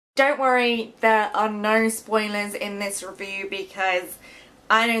Don't worry, there are no spoilers in this review because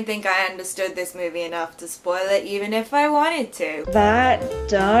I don't think I understood this movie enough to spoil it even if I wanted to. That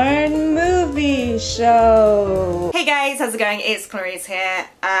darn movie show! Hey guys, how's it going? It's Clarice here.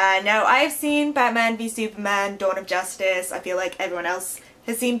 Now I've seen Batman v Superman, Dawn of Justice. I feel like everyone else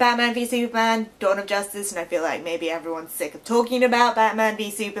has seen Batman v Superman, Dawn of Justice, and I feel like maybe everyone's sick of talking about Batman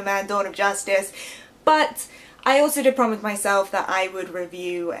v Superman, Dawn of Justice. But I also did promise myself that I would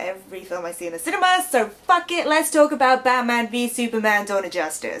review every film I see in the cinema, so fuck it, let's talk about Batman v Superman Dawn of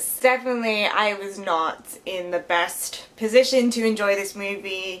Justice. Definitely, I was not in the best position to enjoy this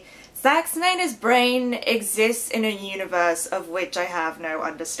movie. Zack Snyder's brain exists in a universe of which I have no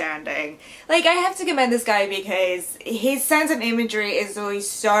understanding. Like, I have to commend this guy because his sense of imagery is always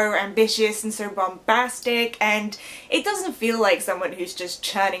so ambitious and so bombastic, and it doesn't feel like someone who's just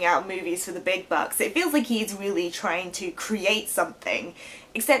churning out movies for the big bucks. It feels like he's really trying to create something.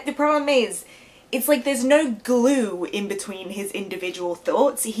 Except the problem is, it's like there's no glue in between his individual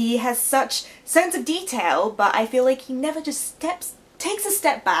thoughts. He has such sense of detail, but I feel like he never just takes a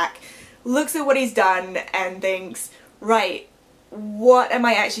step back, looks at what he's done and thinks, right, what am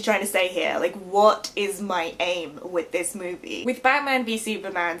I actually trying to say here? Like, what is my aim with this movie? With Batman v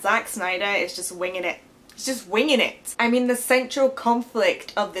Superman, Zack Snyder is just winging it. He's just winging it. I mean, the central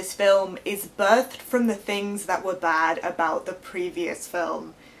conflict of this film is birthed from the things that were bad about the previous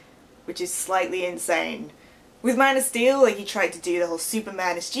film, which is slightly insane. With Man of Steel, like, he tried to do the whole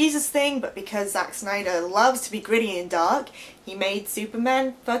Superman is Jesus thing, but because Zack Snyder loves to be gritty and dark, he made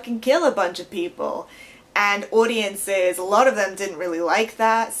Superman fucking kill a bunch of people. And audiences, a lot of them didn't really like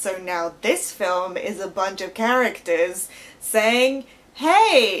that, so now this film is a bunch of characters saying,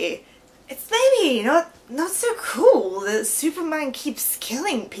 hey, it's maybe not so cool that Superman keeps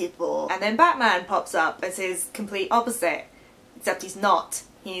killing people. And then Batman pops up as his complete opposite, except he's not.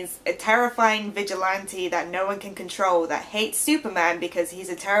 He's a terrifying vigilante that no one can control, that hates Superman because he's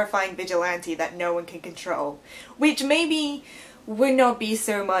a terrifying vigilante that no one can control. Which maybe would not be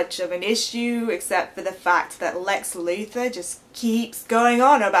so much of an issue, except for the fact that Lex Luthor just keeps going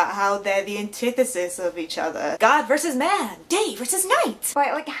on about how they're the antithesis of each other. God versus man, day versus night!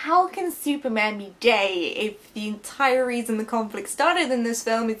 But like, how can Superman be day if the entire reason the conflict started in this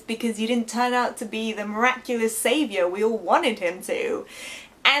film is because he didn't turn out to be the miraculous savior we all wanted him to?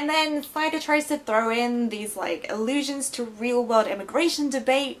 And then Snyder tries to throw in these like allusions to real world immigration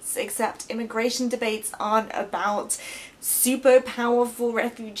debates, except immigration debates aren't about super powerful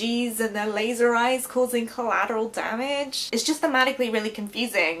refugees and their laser eyes causing collateral damage. It's just thematically really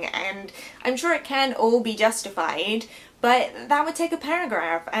confusing, and I'm sure it can all be justified, but that would take a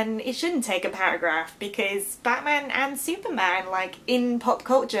paragraph, and it shouldn't take a paragraph because Batman and Superman, like, in pop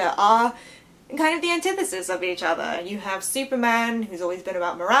culture are kind of the antithesis of each other. You have Superman, who's always been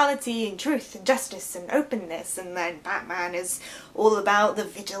about morality and truth and justice and openness, and then Batman is all about the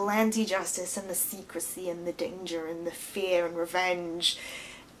vigilante justice and the secrecy and the danger and the fear and revenge.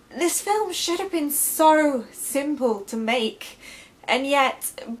 This film should have been so simple to make, and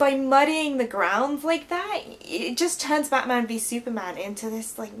yet by muddying the ground like that, it just turns Batman v Superman into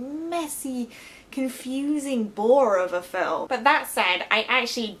this like messy, confusing bore of a film. But that said, I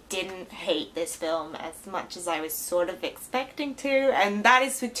actually didn't hate this film as much as I was sort of expecting to, and that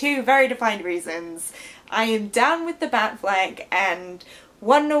is for two very defined reasons. I am down with the Batfleck, and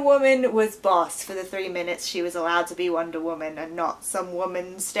Wonder Woman was boss for the 3 minutes she was allowed to be Wonder Woman and not some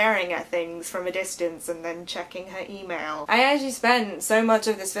woman staring at things from a distance and then checking her email. I actually spent so much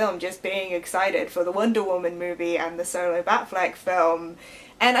of this film just being excited for the Wonder Woman movie and the solo Batfleck film.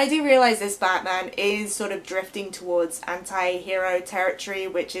 And I do realise this Batman is sort of drifting towards anti-hero territory,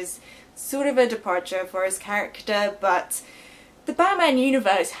 which is sort of a departure for his character, but the Batman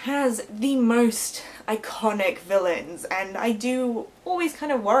universe has the most iconic villains, and I do always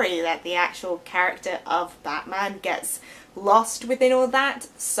kind of worry that the actual character of Batman gets lost within all that,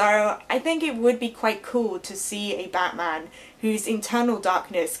 so I think it would be quite cool to see a Batman whose internal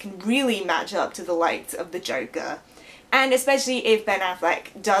darkness can really match up to the light of the Joker. And especially if Ben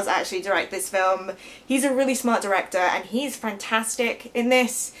Affleck does actually direct this film. He's a really smart director and he's fantastic in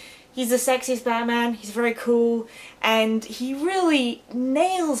this. He's the sexiest Batman, he's very cool, and he really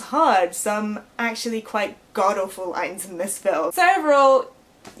nails hard some actually quite god-awful lines in this film. So overall,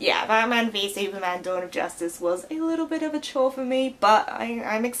 yeah, Batman v Superman Dawn of Justice was a little bit of a chore for me, but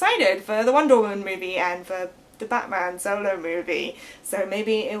I'm excited for the Wonder Woman movie and for the Batman solo movie, so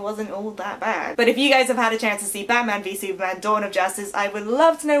maybe it wasn't all that bad. But if you guys have had a chance to see Batman v Superman Dawn of Justice, I would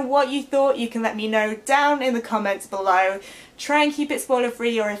love to know what you thought. You can let me know down in the comments below. Try and keep it spoiler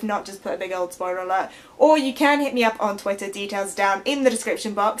free, or if not, just put a big old spoiler alert. Or you can hit me up on Twitter, details down in the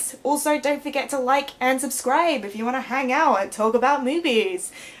description box. Also, don't forget to like and subscribe if you want to hang out and talk about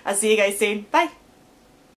movies. I'll see you guys soon. Bye!